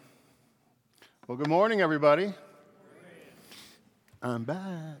Well, good morning, everybody. I'm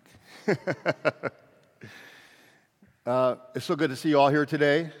back. It's so good to see you all here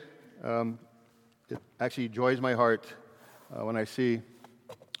today. It actually joys my heart when I see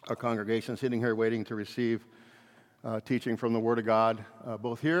our congregation sitting here waiting to receive teaching from the Word of God,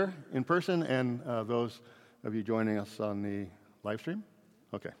 both here in person and those of you joining us on the live stream.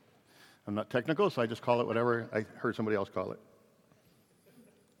 Okay. I'm not technical, so I just call it whatever I heard somebody else call it.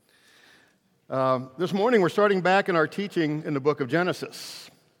 This morning, we're starting back in our teaching in the book of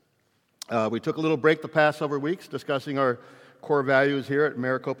Genesis. We took a little break the past several weeks discussing our core values here at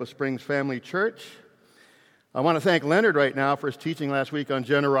Maricopa Springs Family Church. I want to thank Leonard right now for his teaching last week on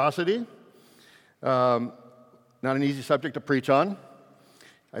generosity. Not an easy subject to preach on.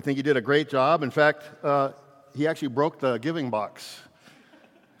 I think he did a great job. In fact, he actually broke the giving box.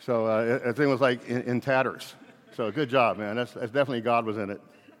 So the thing was like in tatters. So good job, man. That's definitely God was in it.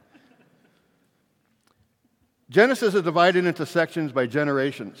 Genesis is divided into sections by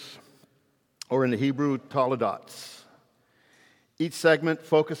generations, or in the Hebrew, Toledots. Each segment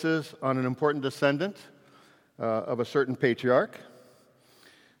focuses on an important descendant of a certain patriarch.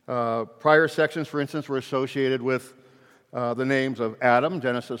 Prior sections, for instance, were associated with the names of Adam,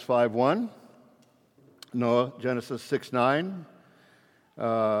 Genesis 5:1, Noah, Genesis 6:9,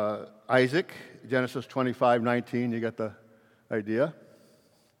 Isaac, Genesis 25:19. You get the idea.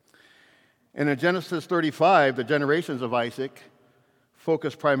 And in Genesis 35, the generations of Isaac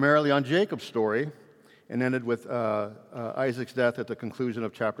focused primarily on Jacob's story and ended with Isaac's death at the conclusion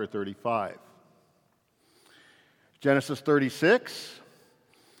of chapter 35. Genesis 36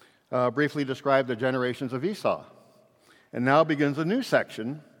 briefly described the generations of Esau. And now begins a new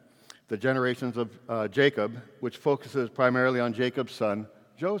section, the generations of Jacob, which focuses primarily on Jacob's son,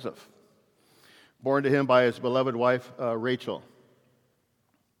 Joseph, born to him by his beloved wife, Rachel.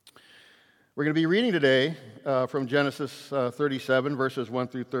 We're going to be reading today from Genesis 37, verses 1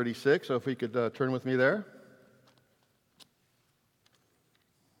 through 36, so if we could turn with me there.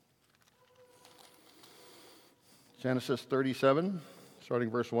 Genesis 37, starting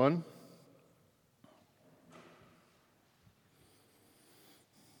verse 1.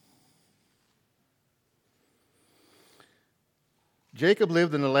 Jacob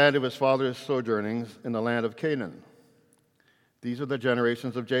lived in the land of his father's sojournings in the land of Canaan. These are the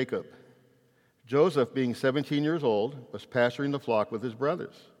generations of Jacob. Joseph, being 17 years old, was pasturing the flock with his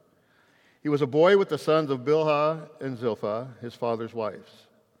brothers. He was a boy with the sons of Bilhah and Zilpah, his father's wives.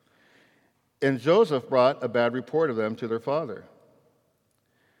 And Joseph brought a bad report of them to their father.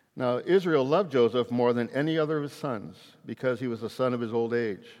 Now Israel loved Joseph more than any other of his sons, because he was the son of his old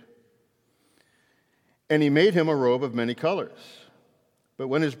age. And he made him a robe of many colors. But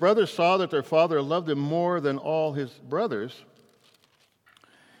when his brothers saw that their father loved him more than all his brothers,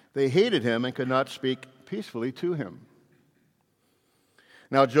 they hated him and could not speak peacefully to him.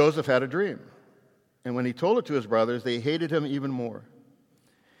 Now Joseph had a dream, and when he told it to his brothers, they hated him even more.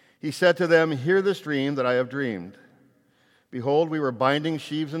 He said to them, "Hear this dream that I have dreamed. Behold, we were binding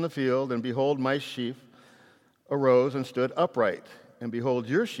sheaves in the field, and behold, my sheaf arose and stood upright. And behold,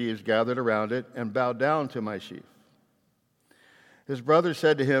 your sheaves gathered around it and bowed down to my sheaf." His brothers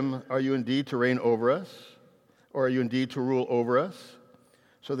said to him, "Are you indeed to reign over us? Or are you indeed to rule over us?"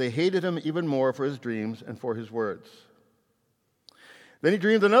 So they hated him even more for his dreams and for his words. Then he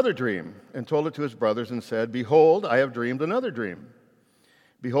dreamed another dream and told it to his brothers and said, "Behold, I have dreamed another dream.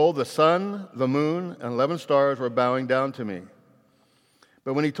 Behold, the sun, the moon, and 11 stars were bowing down to me."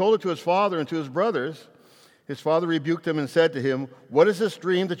 But when he told it to his father and to his brothers, his father rebuked him and said to him, "What is this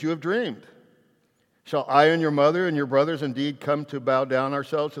dream that you have dreamed? Shall I and your mother and your brothers indeed come to bow down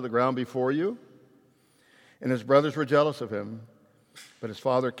ourselves to the ground before you?" And his brothers were jealous of him, but his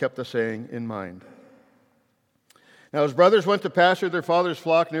father kept the saying in mind. Now his brothers went to pasture their father's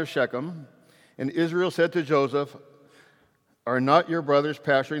flock near Shechem, and Israel said to Joseph, "Are not your brothers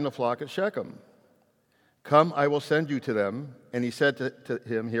pasturing the flock at Shechem? Come, I will send you to them." And he said to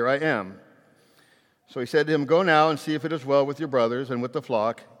him, "Here I am." So he said to him, "Go now and see if it is well with your brothers and with the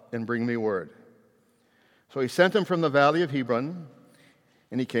flock, and bring me word." So he sent him from the valley of Hebron,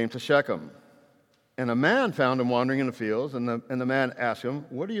 and he came to Shechem. And a man found him wandering in the fields, and the man asked him,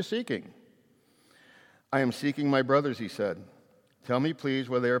 "What are you seeking?" "I am seeking my brothers," he said. "Tell me, please,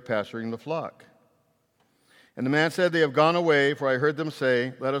 where they are pasturing the flock." And the man said, "They have gone away, for I heard them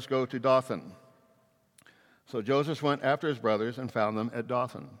say, 'Let us go to Dothan.'" So Joseph went after his brothers and found them at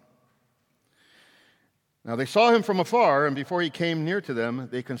Dothan. Now they saw him from afar, and before he came near to them,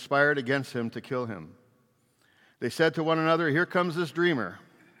 they conspired against him to kill him. They said to one another, "Here comes this dreamer.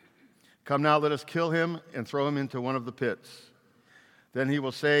 Come now, let us kill him and throw him into one of the pits. Then we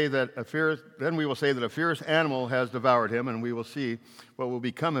will say that a fierce animal has devoured him, and we will see what will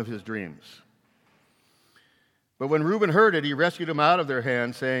become of his dreams. But when Reuben heard it, he rescued him out of their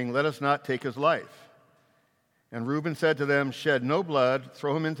hand, saying, "Let us not take his life." And Reuben said to them, "Shed no blood,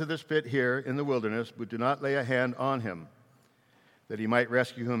 throw him into this pit here in the wilderness, but do not lay a hand on him, that he might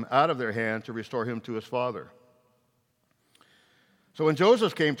rescue him out of their hand to restore him to his father." So when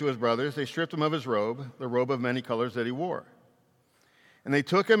Joseph came to his brothers, they stripped him of his robe, the robe of many colors that he wore. And they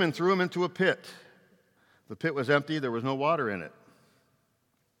took him and threw him into a pit. The pit was empty, there was no water in it.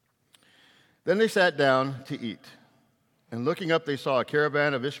 Then they sat down to eat. And looking up, they saw a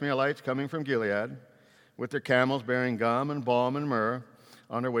caravan of Ishmaelites coming from Gilead, with their camels bearing gum and balm and myrrh,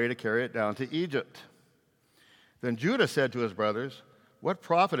 on their way to carry it down to Egypt. Then Judah said to his brothers, "What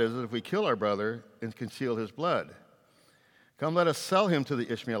profit is it if we kill our brother and conceal his blood? Come, let us sell him to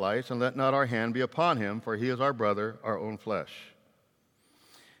the Ishmaelites, and let not our hand be upon him, for he is our brother, our own flesh."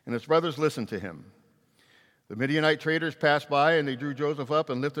 And his brothers listened to him. The Midianite traders passed by, and they drew Joseph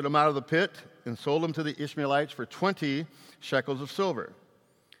up and lifted him out of the pit and sold him to the Ishmaelites for 20 shekels of silver.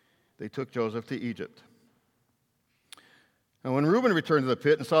 They took Joseph to Egypt. And when Reuben returned to the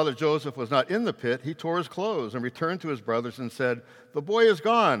pit and saw that Joseph was not in the pit, he tore his clothes and returned to his brothers and said, "The boy is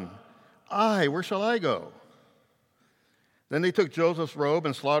gone. Where shall I go?" Then they took Joseph's robe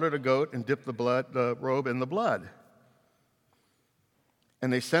and slaughtered a goat and dipped the robe in the blood.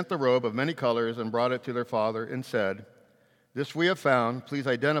 And they sent the robe of many colors and brought it to their father and said, "This we have found. Please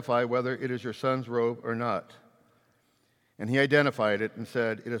identify whether it is your son's robe or not." And he identified it and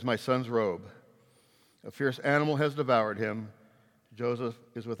said, "It is my son's robe. A fierce animal has devoured him. Joseph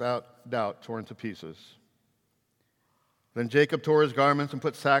is without doubt torn to pieces." Then Jacob tore his garments and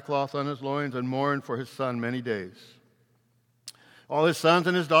put sackcloth on his loins and mourned for his son many days. All his sons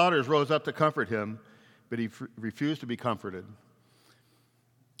and his daughters rose up to comfort him, but he refused to be comforted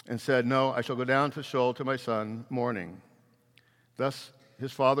and said, "No, I shall go down to Sheol to my son, mourning." Thus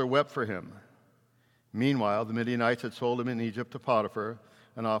his father wept for him. Meanwhile, the Midianites had sold him in Egypt to Potiphar,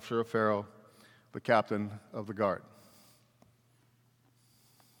 an officer of Pharaoh, the captain of the guard.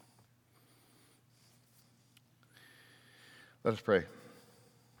 Let us pray.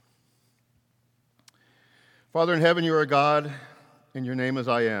 Father in heaven, you are God, and your name is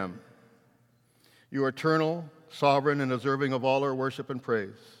I Am. You are eternal, sovereign, and deserving of all our worship and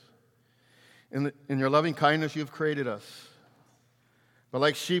praise. In your loving kindness, you have created us. But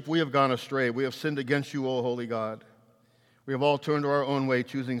like sheep, we have gone astray. We have sinned against you, O holy God. We have all turned to our own way,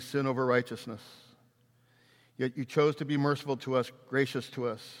 choosing sin over righteousness. Yet you chose to be merciful to us, gracious to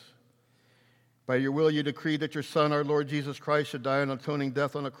us. By your will, you decreed that your Son, our Lord Jesus Christ, should die an atoning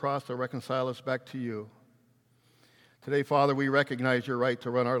death on the cross to reconcile us back to you. Today, Father, we recognize your right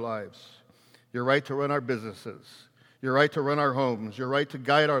to run our lives, your right to run our businesses, your right to run our homes, your right to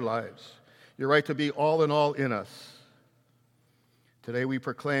guide our lives, your right to be all in all in us. Today we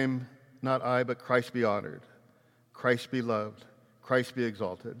proclaim, not I, but Christ be honored, Christ be loved, Christ be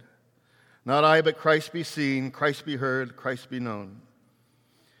exalted. Not I, but Christ be seen, Christ be heard, Christ be known.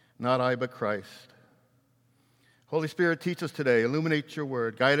 Not I, but Christ. Holy Spirit, teach us today, illuminate your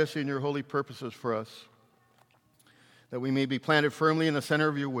word, guide us in your holy purposes for us, that we may be planted firmly in the center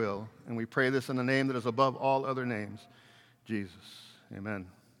of your will. And we pray this in the name that is above all other names, Jesus. Amen.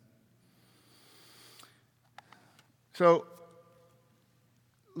 So,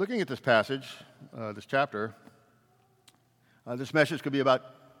 looking at this passage, this chapter, this message could be about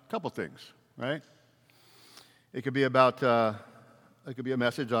a couple things, right? It could be about, it could be a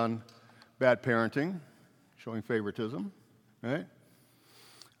message on bad parenting, showing favoritism, right?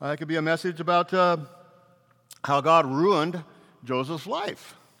 It could be a message about how God ruined Joseph's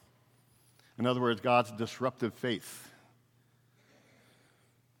life. In other words, God's disruptive faith.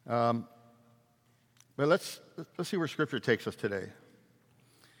 But let's see where Scripture takes us today.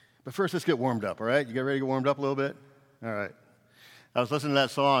 But first, let's get warmed up, all right? You get ready to get warmed up a little bit? All right. I was listening to that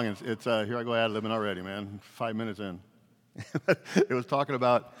song, and it's here I go ad-libbing already, man. 5 minutes in. It was talking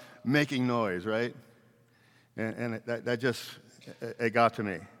about making noise, right? And that just, it got to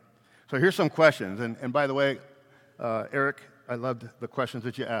me. So here's some questions. And by the way, Eric, I loved the questions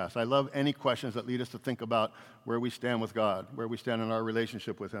that you asked. I love any questions that lead us to think about where we stand with God, where we stand in our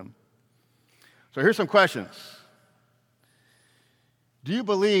relationship with Him. So here's some questions. Do you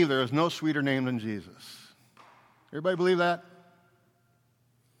believe there is no sweeter name than Jesus? Everybody believe that?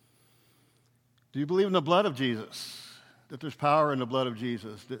 Do you believe in the blood of Jesus? That there's power in the blood of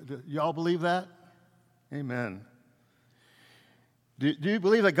Jesus? Do y'all believe that? Amen. Do you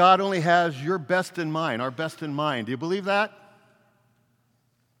believe that God only has your best in mind, our best in mind? Do you believe that?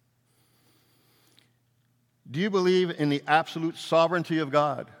 Do you believe in the absolute sovereignty of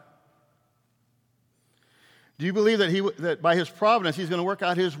God? Do you believe that by his providence he's going to work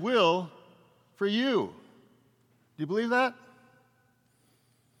out his will for you? Do you believe that?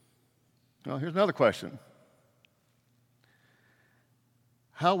 Well, here's another question.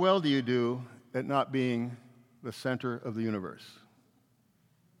 How well do you do at not being the center of the universe?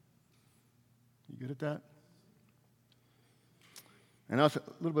 You good at that? And now it's a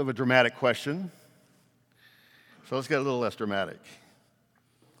little bit of a dramatic question. So let's get a little less dramatic.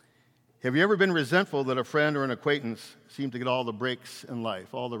 Have you ever been resentful that a friend or an acquaintance seemed to get all the breaks in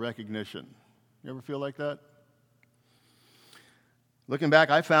life, all the recognition? You ever feel like that? Looking back,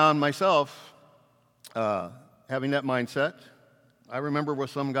 I found myself having that mindset. I remember where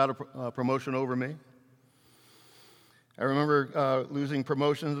some got a promotion over me. I remember losing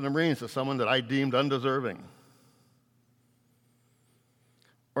promotions in the Marines to someone that I deemed undeserving.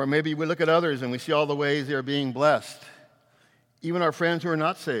 Or maybe we look at others and we see all the ways they are being blessed, even our friends who are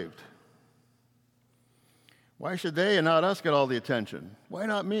not saved. Why should they and not us get all the attention? Why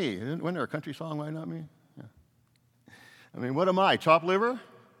not me? Wasn't there a country song, Why Not Me? Yeah. I mean, what am I, chopped liver?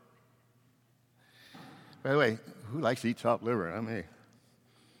 By the way, who likes to eat chopped liver? Not me.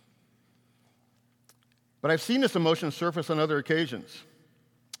 But I've seen this emotion surface on other occasions,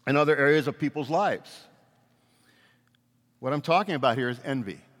 in other areas of people's lives. What I'm talking about here is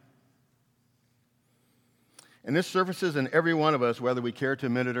envy. And this surfaces in every one of us, whether we care to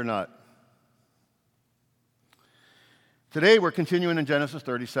admit it or not. Today, we're continuing in Genesis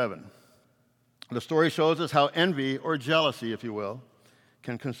 37. The story shows us how envy, or jealousy, if you will,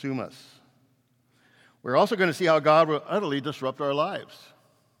 can consume us. We're also going to see how God will utterly disrupt our lives.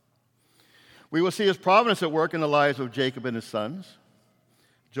 We will see his providence at work in the lives of Jacob and his sons,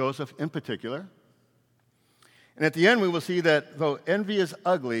 Joseph in particular. And at the end, we will see that though envy is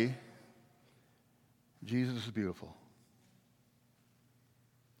ugly, Jesus is beautiful.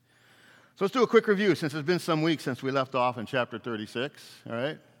 So let's do a quick review, since it's been some weeks since we left off in chapter 36, all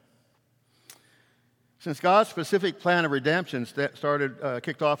right? Since God's specific plan of redemption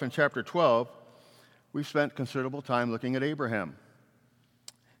kicked off in chapter 12, we've spent considerable time looking at Abraham,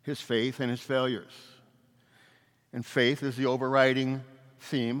 his faith and his failures. And faith is the overriding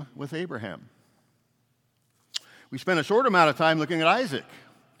theme with Abraham. We spent a short amount of time looking at Isaac.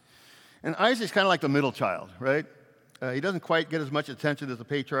 And Isaac's kind of like the middle child, right? He doesn't quite get as much attention as the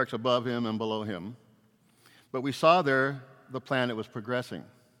patriarchs above him and below him. But we saw there the plan that was progressing.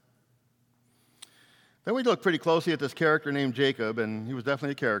 Then we looked pretty closely at this character named Jacob, and he was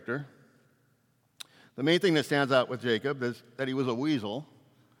definitely a character. The main thing that stands out with Jacob is that he was a weasel,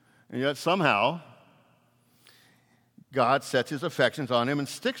 and yet somehow God sets his affections on him and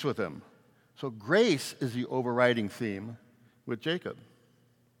sticks with him. So grace is the overriding theme with Jacob.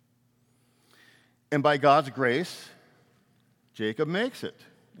 And by God's grace, Jacob makes it.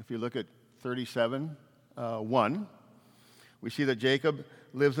 If you look at 37:1, we see that Jacob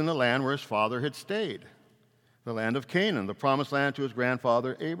lives in the land where his father had stayed, the land of Canaan, the promised land to his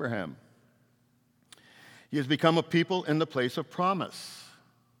grandfather Abraham. He has become a people in the place of promise.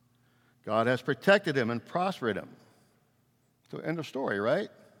 God has protected him and prospered him. So end of story, right?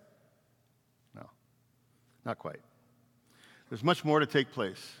 No, not quite. There's much more to take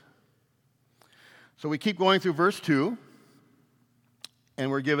place. So we keep going through verse 2, and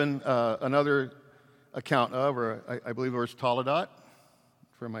we're given another account of, or I believe it was Toledot,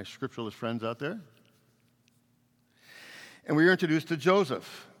 for my scripturalist friends out there. And we are introduced to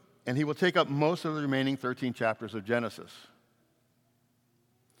Joseph, and he will take up most of the remaining 13 chapters of Genesis.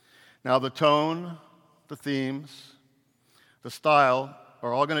 Now the tone, the themes, the style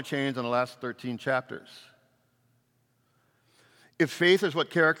are all going to change in the last 13 chapters. If faith is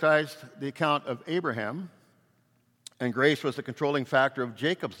what characterized the account of Abraham, and grace was the controlling factor of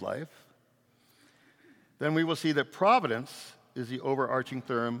Jacob's life, then we will see that providence is the overarching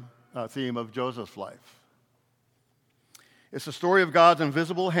theme of Joseph's life. It's the story of God's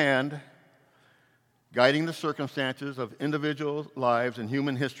invisible hand guiding the circumstances of individual lives and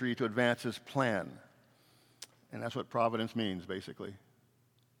human history to advance his plan. And that's what providence means, basically.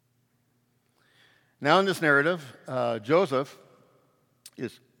 Now in this narrative, Joseph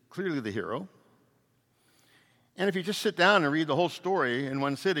is clearly the hero. And if you just sit down and read the whole story in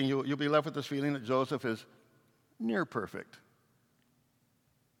one sitting, you'll be left with this feeling that Joseph is near perfect.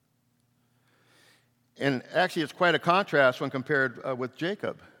 And actually, it's quite a contrast when compared with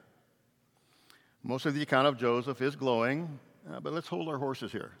Jacob. Most of the account of Joseph is glowing, but let's hold our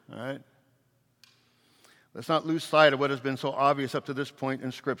horses here, all right? Let's not lose sight of what has been so obvious up to this point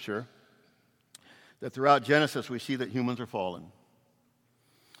in Scripture, that throughout Genesis we see that humans are fallen.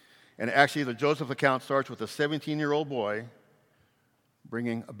 And actually, the Joseph account starts with a 17-year-old boy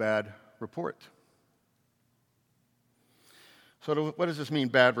bringing a bad report. So what does this mean,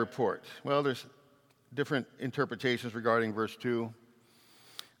 bad report? Well, there's different interpretations regarding verse 2.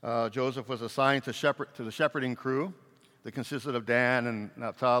 Joseph was assigned to the shepherding crew that consisted of Dan and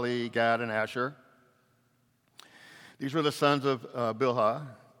Naphtali, Gad, and Asher. These were the sons of Bilhah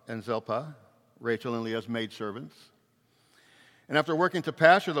and Zilpah, Rachel and Leah's maidservants. And after working to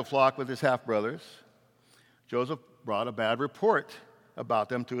pasture the flock with his half-brothers, Joseph brought a bad report about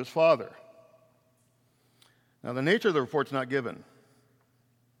them to his father. Now, the nature of the report's not given.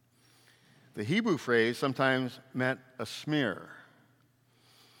 The Hebrew phrase sometimes meant a smear,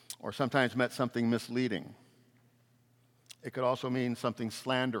 or sometimes meant something misleading. It could also mean something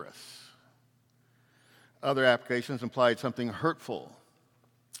slanderous. Other applications implied something hurtful,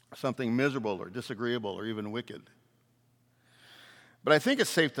 something miserable or disagreeable or even wicked. But I think it's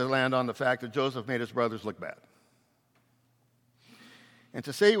safe to land on the fact that Joseph made his brothers look bad. And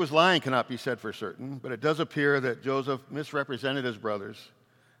to say he was lying cannot be said for certain, but it does appear that Joseph misrepresented his brothers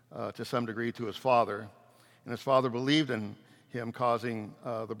to some degree to his father, and his father believed in him, causing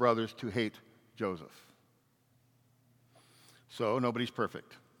the brothers to hate Joseph. So, nobody's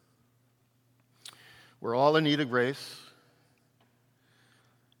perfect. We're all in need of grace.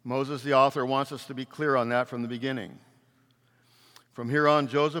 Moses, the author, wants us to be clear on that from the beginning. From here on,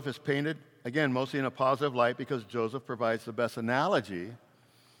 Joseph is painted, again, mostly in a positive light because Joseph provides the best analogy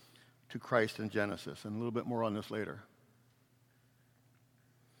to Christ in Genesis. And a little bit more on this later.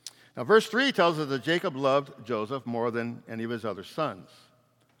 Now, verse 3 tells us that Jacob loved Joseph more than any of his other sons.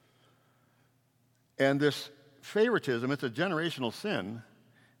 And this favoritism, it's a generational sin,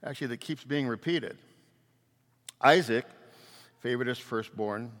 actually, that keeps being repeated. Isaac favored his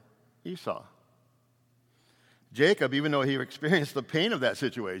firstborn, Esau. Jacob, even though he experienced the pain of that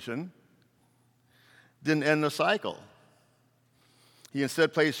situation, didn't end the cycle. He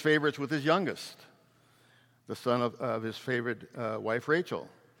instead placed favorites with his youngest, the son of his favorite wife, Rachel.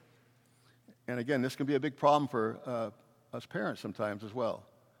 And again, this can be a big problem for us parents sometimes as well,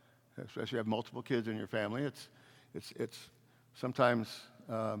 especially if you have multiple kids in your family. It's sometimes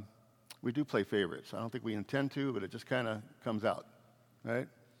we do play favorites. I don't think we intend to, but it just kind of comes out, right?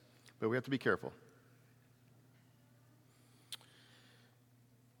 But we have to be careful.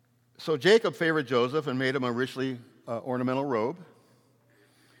 So Jacob favored Joseph and made him a richly ornamental robe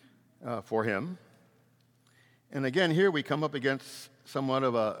for him. And again, here we come up against somewhat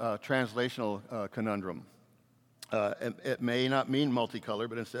of a translational conundrum. It may not mean multicolor,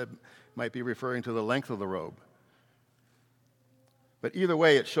 but instead might be referring to the length of the robe. But either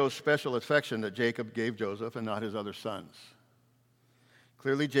way, it shows special affection that Jacob gave Joseph and not his other sons.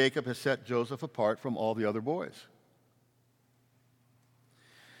 Clearly, Jacob has set Joseph apart from all the other boys.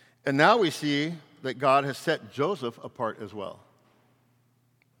 And now we see that God has set Joseph apart as well.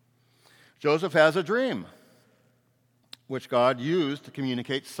 Joseph has a dream, which God used to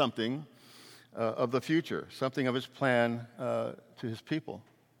communicate something of the future, something of his plan to his people.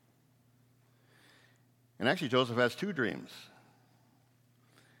 And actually, Joseph has two dreams.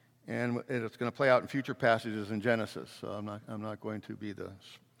 And it's going to play out in future passages in Genesis, so I'm not going to be the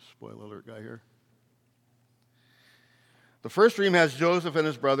spoiler alert guy here. The first dream has Joseph and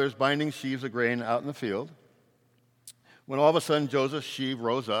his brothers binding sheaves of grain out in the field, when all of a sudden Joseph's sheaf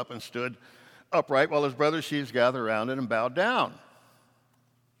rose up and stood upright while his brothers' sheaves gathered around it and bowed down.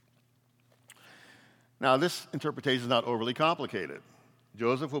 Now, this interpretation is not overly complicated.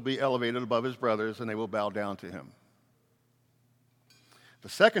 Joseph will be elevated above his brothers and they will bow down to him. The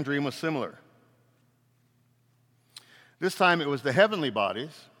second dream was similar. This time it was the heavenly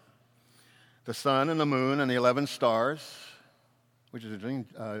bodies, the sun and the moon and the 11 stars, which is a dream.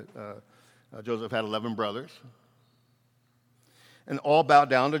 Joseph had 11 brothers, and all bowed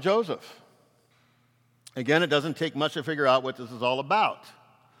down to Joseph. Again, it doesn't take much to figure out what this is all about.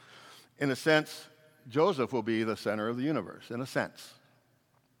 In a sense, Joseph will be the center of the universe, in a sense.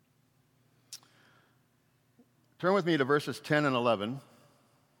 Turn with me to verses 10 and 11.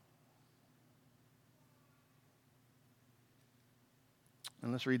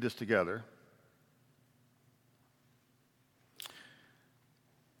 And let's read this together.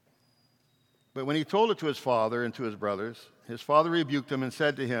 But when he told it to his father and to his brothers, his father rebuked him and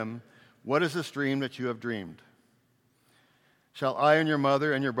said to him, "What is this dream that you have dreamed? Shall I and your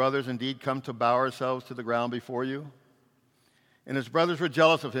mother and your brothers indeed come to bow ourselves to the ground before you?" And his brothers were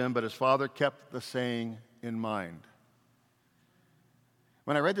jealous of him, but his father kept the saying in mind.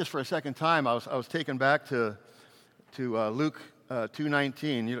 When I read this for a second time, I was taken back to Luke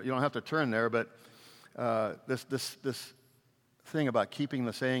 2:19. You don't have to turn there, but this thing about keeping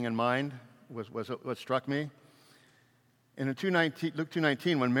the saying in mind was what struck me. And in Luke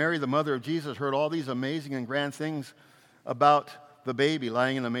 2:19, when Mary, the mother of Jesus, heard all these amazing and grand things about the baby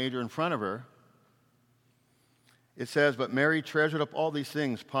lying in the manger in front of her, it says, "But Mary treasured up all these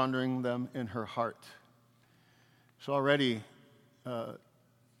things, pondering them in her heart." So already,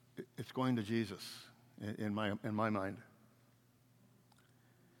 it's going to Jesus in my mind.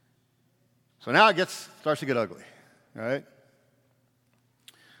 So now it starts to get ugly, all right?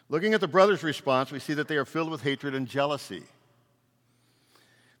 Looking at the brothers' response, we see that they are filled with hatred and jealousy.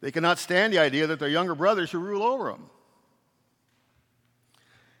 They cannot stand the idea that their younger brother should rule over them.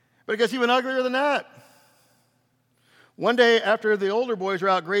 But it gets even uglier than that. One day, after the older boys were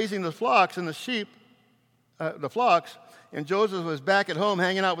out grazing the flocks and and Joseph was back at home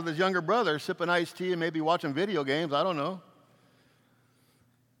hanging out with his younger brother, sipping iced tea and maybe watching video games, I don't know.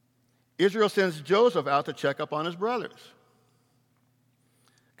 Israel sends Joseph out to check up on his brothers.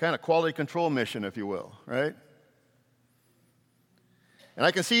 Kind of quality control mission, if you will, right? And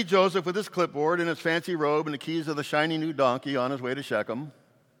I can see Joseph with his clipboard and his fancy robe and the keys of the shiny new donkey on his way to Shechem.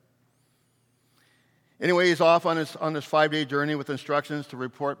 Anyway, he's off on this 5-day journey with instructions to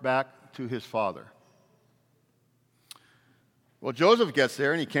report back to his father. Well, Joseph gets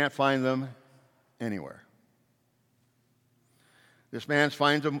there and he can't find them anywhere. This man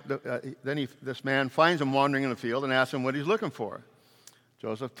finds him wandering in the field and asks him what he's looking for.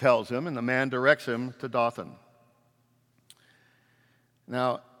 Joseph tells him, and the man directs him to Dothan.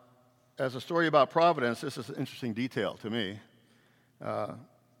 Now, as a story about providence, this is an interesting detail to me.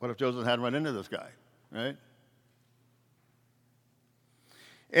 What if Joseph hadn't run into this guy, right?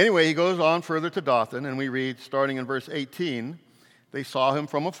 Anyway, he goes on further to Dothan, and we read, starting in verse 18, they saw him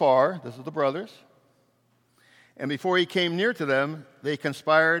from afar, this is the brothers, and before he came near to them, they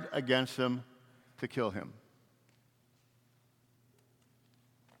conspired against him to kill him.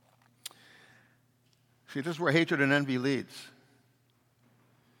 See, this is where hatred and envy leads.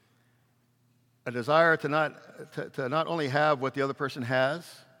 A desire to not only have what the other person has,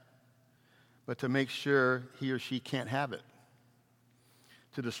 but to make sure he or she can't have it.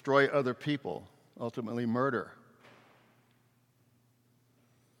 To destroy other people, ultimately murder.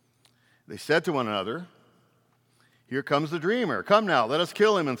 They said to one another, "Here comes the dreamer. Come now, let us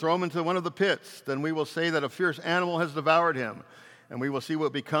kill him and throw him into one of the pits. Then we will say that a fierce animal has devoured him, and we will see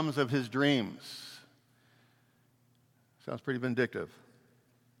what becomes of his dreams." Sounds pretty vindictive.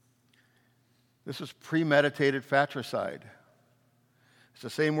 This is premeditated fratricide. It's the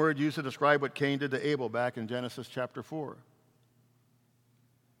same word used to describe what Cain did to Abel back in Genesis chapter 4.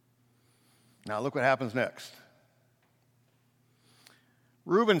 Now look what happens next.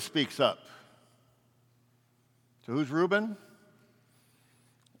 Reuben speaks up. So who's Reuben?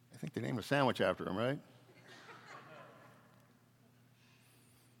 I think they named a sandwich after him, right?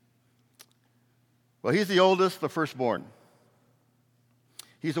 Well, he's the oldest, the firstborn.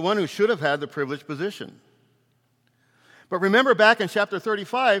 He's the one who should have had the privileged position. But remember back in chapter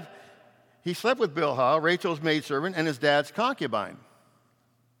 35, he slept with Bilhah, Rachel's maidservant, and his dad's concubine.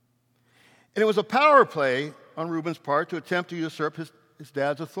 And it was a power play on Reuben's part to attempt to usurp his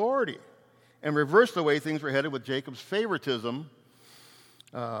dad's authority and reverse the way things were headed with Jacob's favoritism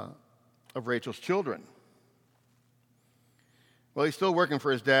of Rachel's children. Well, he's still working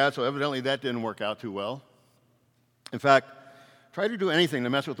for his dad, so evidently that didn't work out too well. In fact, try to do anything to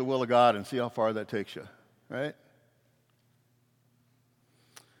mess with the will of God and see how far that takes you, right?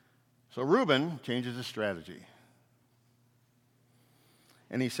 So Reuben changes his strategy.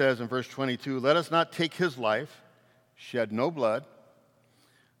 And he says in verse 22, "Let us not take his life, shed no blood,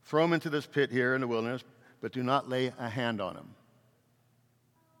 throw him into this pit here in the wilderness, but do not lay a hand on him."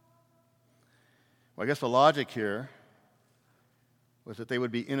 Well, I guess the logic here was that they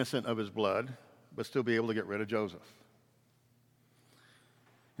would be innocent of his blood, but still be able to get rid of Joseph.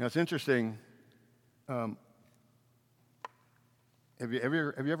 Now, it's interesting. Have you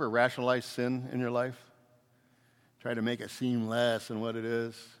ever rationalized sin in your life? Try to make it seem less than what it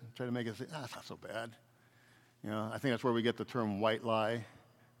is. Try to make it say, it's not so bad. You know, I think that's where we get the term white lie,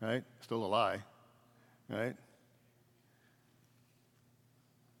 right? Still a lie, right?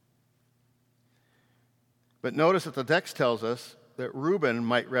 But notice that the text tells us that Reuben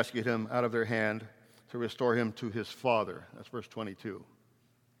might rescue him out of their hand to restore him to his father. That's verse 22.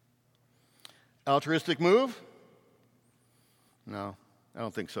 Altruistic move? No, I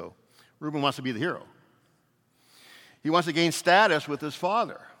don't think so. Reuben wants to be the hero. He wants to gain status with his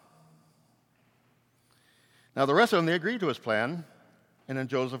father. Now, the rest of them, they agree to his plan, and then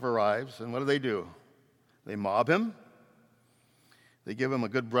Joseph arrives, and what do? They mob him. They give him a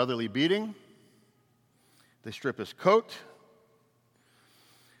good brotherly beating. They strip his coat.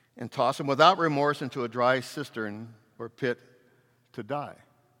 and toss him without remorse into a dry cistern or pit to die.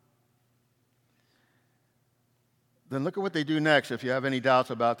 Then look at what they do next if you have any doubts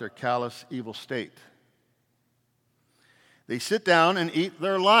about their callous, evil state. They sit down and eat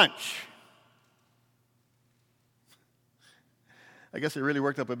their lunch. I guess they really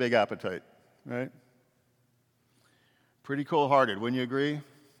worked up a big appetite, right? Pretty cold-hearted, wouldn't you agree?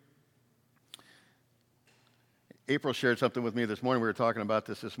 April shared something with me this morning. We were talking about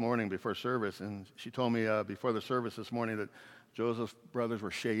this morning before service, and she told me before the service this morning that Joseph's brothers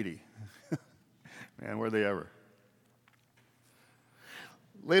were shady. Man, were they ever?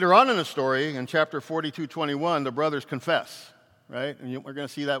 Later on in the story, in chapter 42:21, the brothers confess, right? And we're going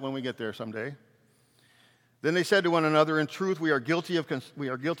to see that when we get there someday. Then they said to one another, "In truth, we are guilty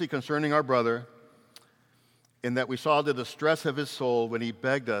concerning our brother, in that we saw the distress of his soul when he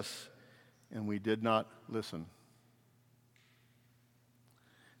begged us, and we did not listen."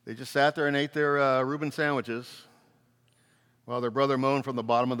 They just sat there and ate their Reuben sandwiches while their brother moaned from the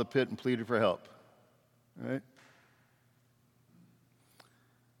bottom of the pit and pleaded for help, right?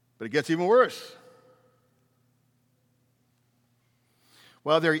 But it gets even worse.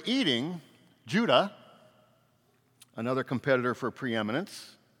 While they're eating, Judah, another competitor for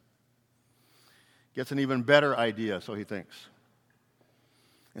preeminence, gets an even better idea, so he thinks.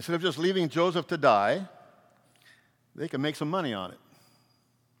 Instead of just leaving Joseph to die, they can make some money on it.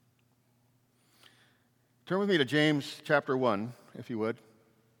 Turn with me to James chapter 1, if you would,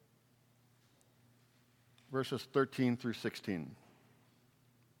 verses 13 through 16.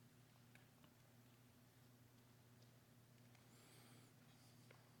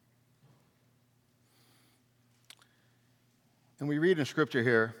 And we read in Scripture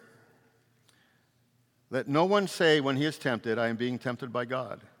here, "Let no one say when he is tempted, 'I am being tempted by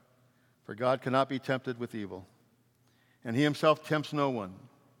God.' For God cannot be tempted with evil, and he himself tempts no one.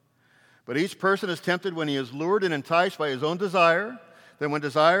 But each person is tempted when he is lured and enticed by his own desire. Then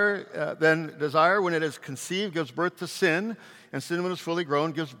desire, when it is conceived, gives birth to sin, and sin, when it is fully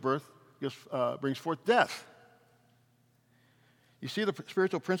grown, brings forth death." You see the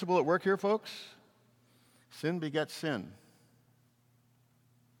spiritual principle at work here, folks? Sin begets sin.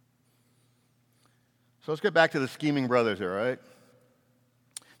 So let's get back to the scheming brothers here, all right?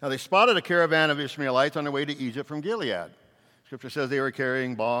 Now, they spotted a caravan of Ishmaelites on their way to Egypt from Gilead. Scripture says they were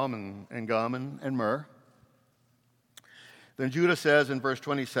carrying balm and gum and myrrh. Then Judah says in verse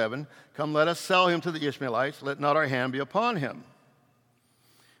 27, "Come, let us sell him to the Ishmaelites. Let not our hand be upon him.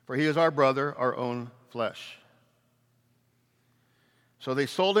 For he is our brother, our own flesh." So they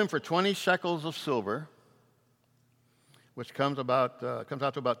sold him for 20 shekels of silver, which comes out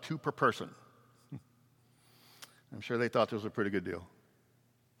to about 2 per person. I'm sure they thought this was a pretty good deal.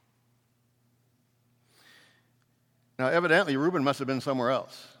 Now, evidently, Reuben must have been somewhere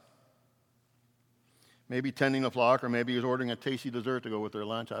else. Maybe tending the flock, or maybe he was ordering a tasty dessert to go with their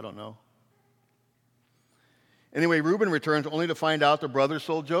lunch. I don't know. Anyway, Reuben returns only to find out the brothers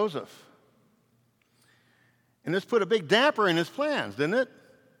sold Joseph. And this put a big damper in his plans, didn't it?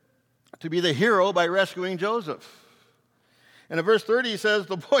 To be the hero by rescuing Joseph. And in verse 30, he says,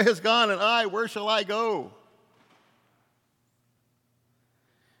 "The boy is gone, and where shall I go?"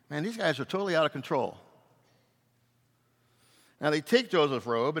 Man, these guys are totally out of control. Now, they take Joseph's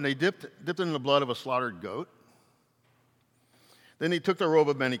robe, and they dipped it in the blood of a slaughtered goat. Then they took the robe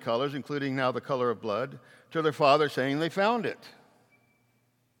of many colors, including now the color of blood, to their father, saying they found it.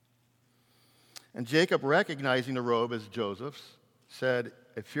 And Jacob, recognizing the robe as Joseph's, said,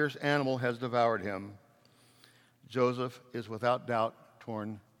 "A fierce animal has devoured him. Joseph is without doubt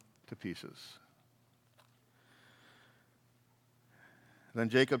torn to pieces." Then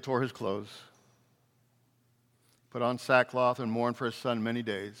Jacob tore his clothes, put on sackcloth, and mourned for his son many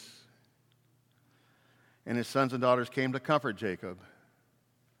days. And his sons and daughters came to comfort Jacob,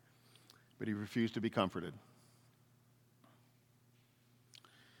 but he refused to be comforted.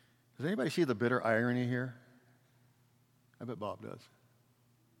 Does anybody see the bitter irony here? I bet Bob does.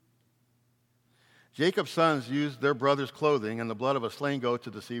 Jacob's sons used their brother's clothing and the blood of a slain goat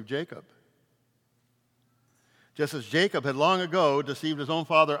to deceive Jacob. Just as Jacob had long ago deceived his own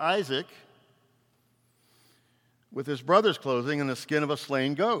father Isaac with his brother's clothing and the skin of a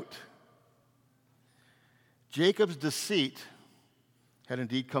slain goat. Jacob's deceit had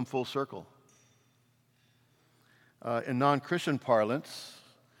indeed come full circle. In non-Christian parlance,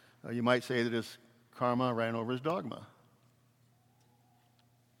 you might say that his karma ran over his dogma.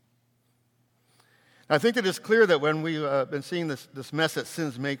 I think that it's clear that when we've been seeing this mess that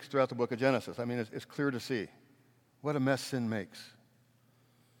sin makes throughout the book of Genesis, I mean, it's clear to see what a mess sin makes.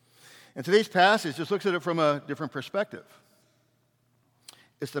 And today's passage just looks at it from a different perspective.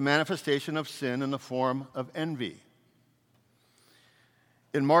 It's the manifestation of sin in the form of envy.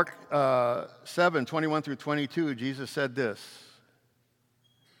 In Mark 7, 21 through 22, Jesus said this,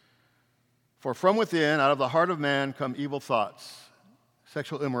 "For from within, out of the heart of man, come evil thoughts,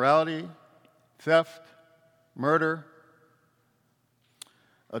 sexual immorality, theft, murder,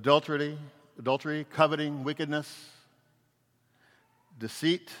 adultery, coveting, wickedness,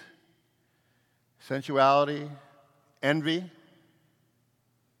 deceit, sensuality, envy,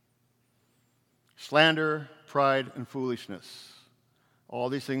 slander, pride, and foolishness. All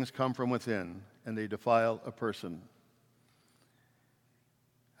these things come from within, and they defile a person."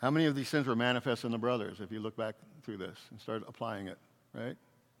 How many of these sins were manifest in the brothers if you look back through this and start applying it, right?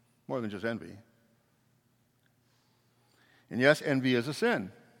 More than just envy. And yes, envy is a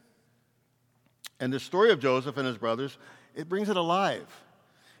sin. And the story of Joseph and his brothers, it brings it alive.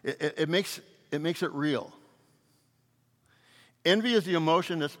 It makes it real. Envy is the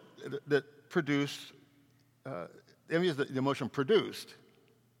emotion that produced. Envy is the emotion produced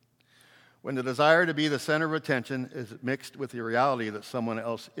when the desire to be the center of attention is mixed with the reality that someone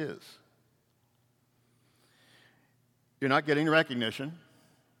else is. You're not getting the recognition.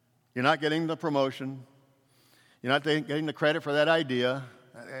 You're not getting the promotion. You're not getting the credit for that idea.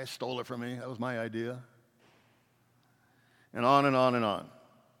 "I stole it from me. That was my idea." And on and on and on.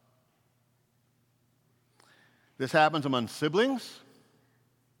 This happens among siblings.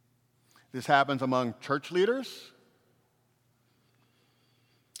 This happens among church leaders.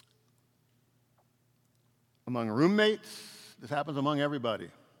 Among roommates. This happens among everybody.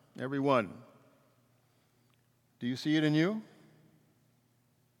 Everyone. Do you see it in you?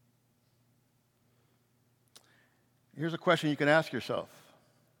 Here's a question you can ask yourself.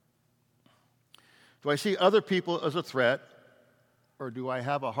 Do I see other people as a threat, or do I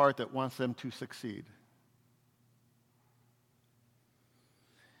have a heart that wants them to succeed?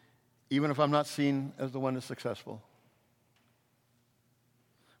 Even if I'm not seen as the one that's successful.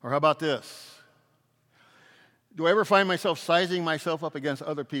 Or how about this? Do I ever find myself sizing myself up against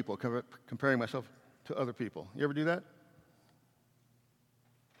other people, comparing myself to other people? You ever do that?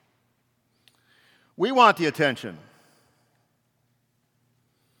 We want the attention.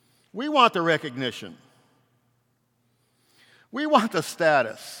 We want the recognition. We want the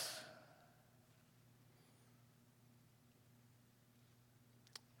status.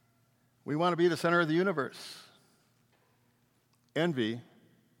 We want to be the center of the universe. Envy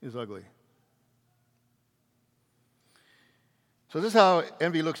is ugly. So this is how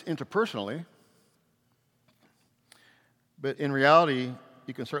envy looks interpersonally. But in reality,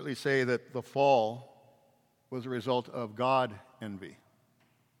 you can certainly say that the fall was a result of God envy.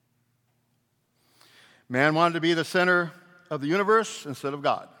 Man wanted to be the center of the universe instead of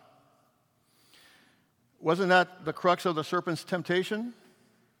God. Wasn't that the crux of the serpent's temptation?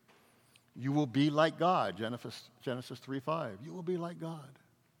 You will be like God, Genesis 3:5. You will be like God.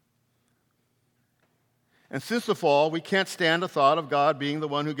 And since the fall, we can't stand the thought of God being the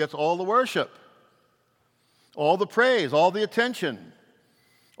one who gets all the worship, all the praise, all the attention,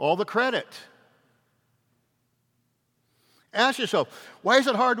 all the credit. Ask yourself, why is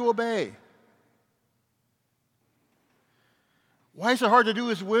it hard to obey? Why is it hard to do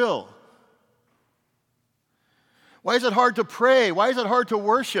His will? Why is it hard to pray? Why is it hard to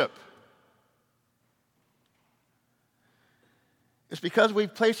worship? It's because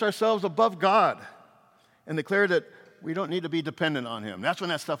we've placed ourselves above God and declared that we don't need to be dependent on Him. That's when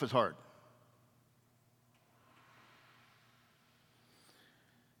that stuff is hard.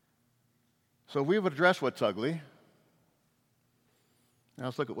 So we've addressed what's ugly. Now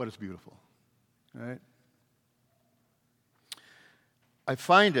let's look at what is beautiful. All right? I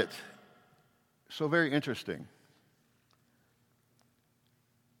find it so very interesting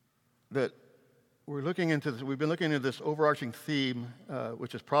that we've been looking into this overarching theme,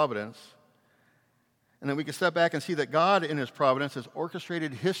 which is providence, and then we can step back and see that God in His providence has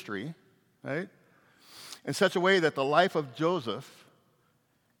orchestrated history, right, in such a way that the life of Joseph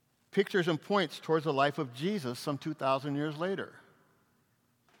pictures and points towards the life of Jesus some 2,000 years later.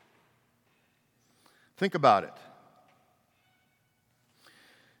 Think about it.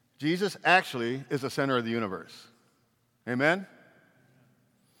 Jesus actually is the center of the universe. Amen?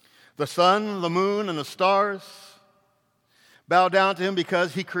 The sun, the moon, and the stars bow down to Him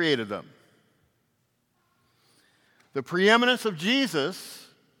because He created them. The preeminence of Jesus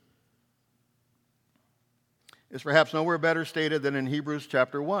is perhaps nowhere better stated than in Hebrews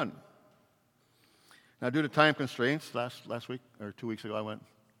chapter 1. Now, due to time constraints, last week or 2 weeks ago, I went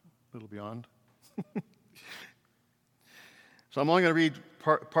a little beyond. So I'm only going to read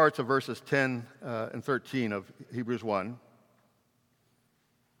parts of verses 10 and 13 of Hebrews 1.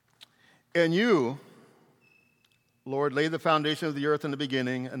 And you, Lord, laid the foundation of the earth in the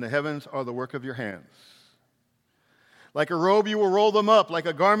beginning, and the heavens are the work of your hands. Like a robe, you will roll them up. Like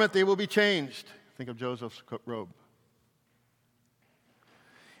a garment, they will be changed. Think of Joseph's robe.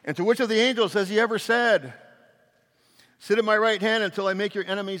 And to which of the angels has he ever said, sit at my right hand until I make your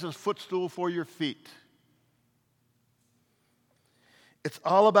enemies a footstool for your feet? It's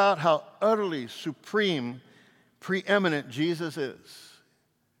all about how utterly supreme, preeminent Jesus is.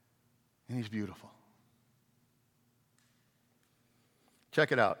 And he's beautiful.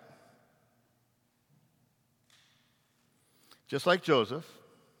 Check it out. Just like Joseph,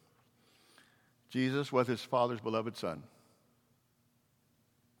 Jesus was his Father's beloved Son.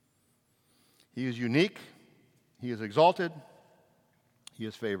 He is unique, he is exalted, he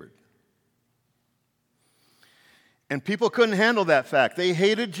is favored. And people couldn't handle that fact. They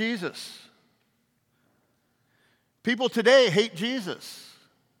hated Jesus. People today hate Jesus.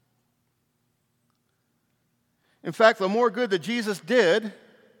 In fact, the more good that Jesus did,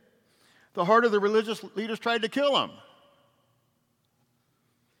 the harder the religious leaders tried to kill him.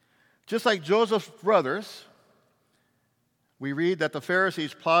 Just like Joseph's brothers, we read that the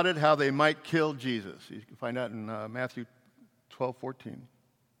Pharisees plotted how they might kill Jesus. You can find that in Matthew 12:14.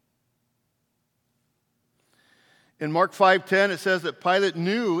 In Mark 5:10, it says that Pilate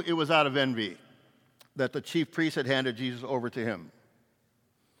knew it was out of envy that the chief priests had handed Jesus over to him.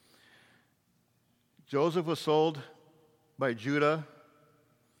 Joseph was sold by Judah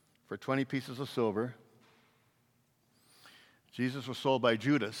for 20 pieces of silver. Jesus was sold by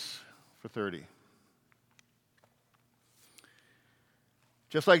Judas for 30.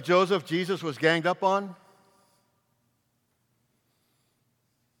 Just like Joseph, Jesus was ganged up on.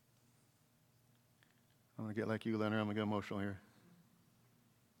 I'm going to get like you, Leonard. I'm going to get emotional here.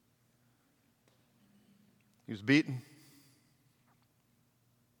 He was beaten.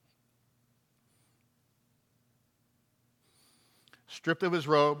 Stripped of his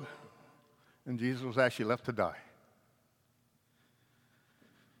robe, and Jesus was actually left to die.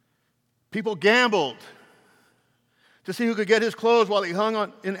 People gambled to see who could get his clothes while he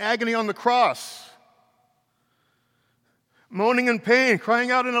hung in agony on the cross, moaning in pain,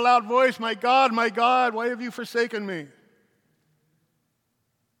 crying out in a loud voice, my God, why have you forsaken me?"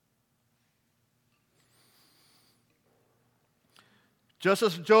 Just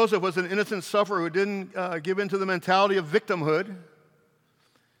as Joseph was an innocent sufferer who didn't give in to the mentality of victimhood,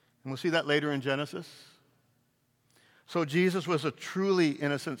 and we'll see that later in Genesis, so Jesus was a truly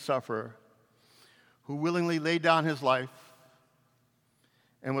innocent sufferer who willingly laid down his life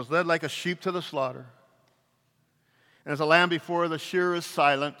and was led like a sheep to the slaughter. And as a lamb before the shearer is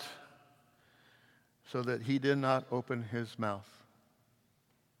silent, so that he did not open his mouth.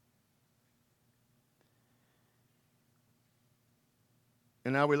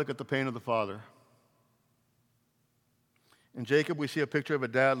 And now we look at the pain of the father. In Jacob, we see a picture of a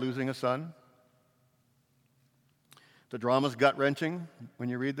dad losing a son. The drama's gut-wrenching when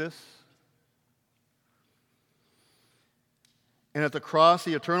you read this. And at the cross,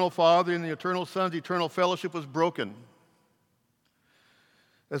 the eternal Father and the eternal Son's eternal fellowship was broken.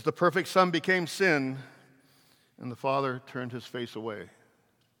 As the perfect Son became sin, and the Father turned his face away.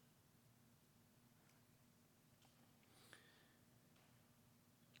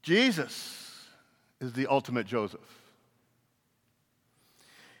 Jesus is the ultimate Joseph.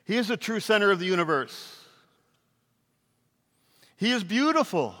 He is the true center of the universe. He is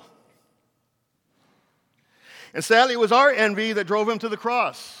beautiful. And sadly, it was our envy that drove him to the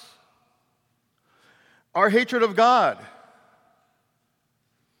cross. Our hatred of God.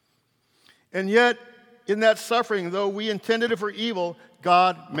 And yet, in that suffering, though we intended it for evil,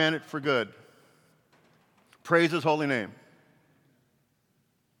 God meant it for good. Praise his holy name.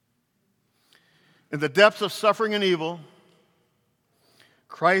 In the depths of suffering and evil,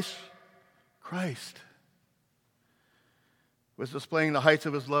 Christ was displaying the heights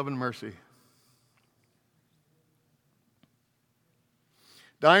of his love and mercy.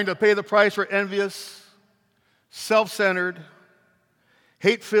 Dying to pay the price for envious, self-centered,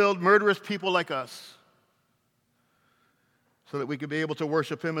 hate-filled, murderous people like us, so that we could be able to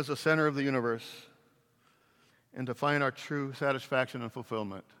worship him as the center of the universe and to find our true satisfaction and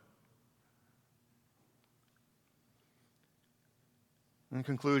fulfillment. In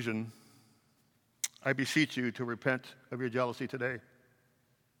conclusion, I beseech you to repent of your jealousy today.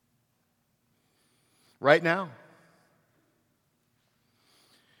 Right now.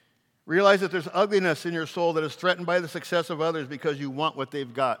 Realize that there's ugliness in your soul that is threatened by the success of others because you want what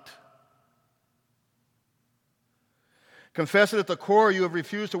they've got. Confess that at the core you have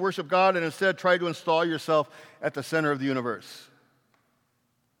refused to worship God and instead tried to install yourself at the center of the universe.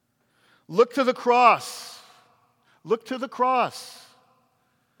 Look to the cross. Look to the cross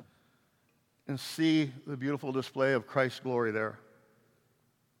and see the beautiful display of Christ's glory there.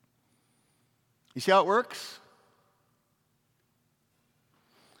 You see how it works?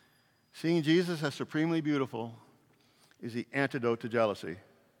 Seeing Jesus as supremely beautiful is the antidote to jealousy.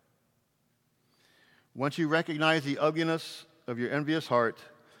 Once you recognize the ugliness of your envious heart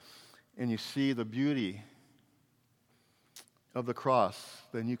and you see the beauty of the cross,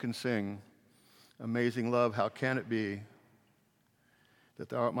 then you can sing, "Amazing love, how can it be that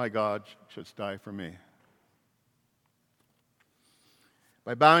thou art my God, shouldst die for me?"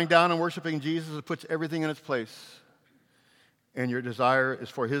 By bowing down and worshiping Jesus, it puts everything in its place, and your desire is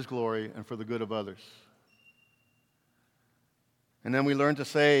for his glory and for the good of others. And then we learn to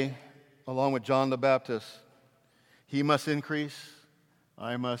say, along with John the Baptist, he must increase,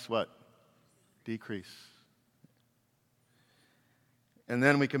 I must what? Decrease. And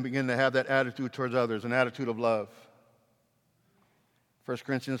then we can begin to have that attitude towards others, an attitude of love. 1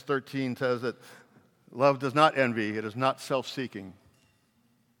 Corinthians 13 says that love does not envy, it is not self-seeking.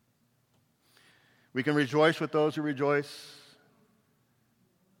 We can rejoice with those who rejoice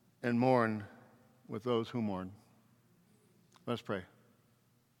and mourn with those who mourn. Let's pray.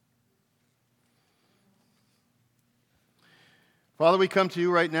 Father, we come to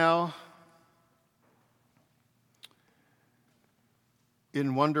you right now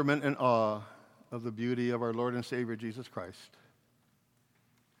in wonderment and awe of the beauty of our Lord and Savior Jesus Christ.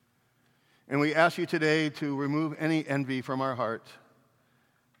 And we ask you today to remove any envy from our heart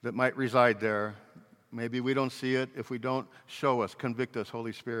that might reside there. Maybe we don't see it. If we don't, show us, convict us,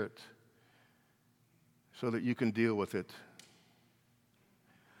 Holy Spirit, so that you can deal with it.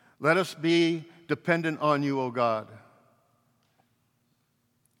 Let us be dependent on you, O God.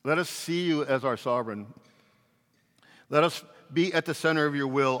 Let us see you as our sovereign. Let us be at the center of your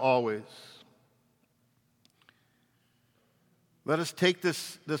will always. Let us take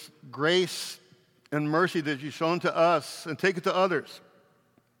this grace and mercy that you've shown to us and take it to others.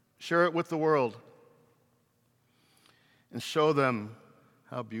 Share it with the world. And show them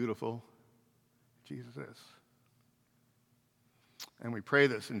how beautiful Jesus is. And we pray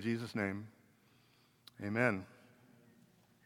this in Jesus' name. Amen.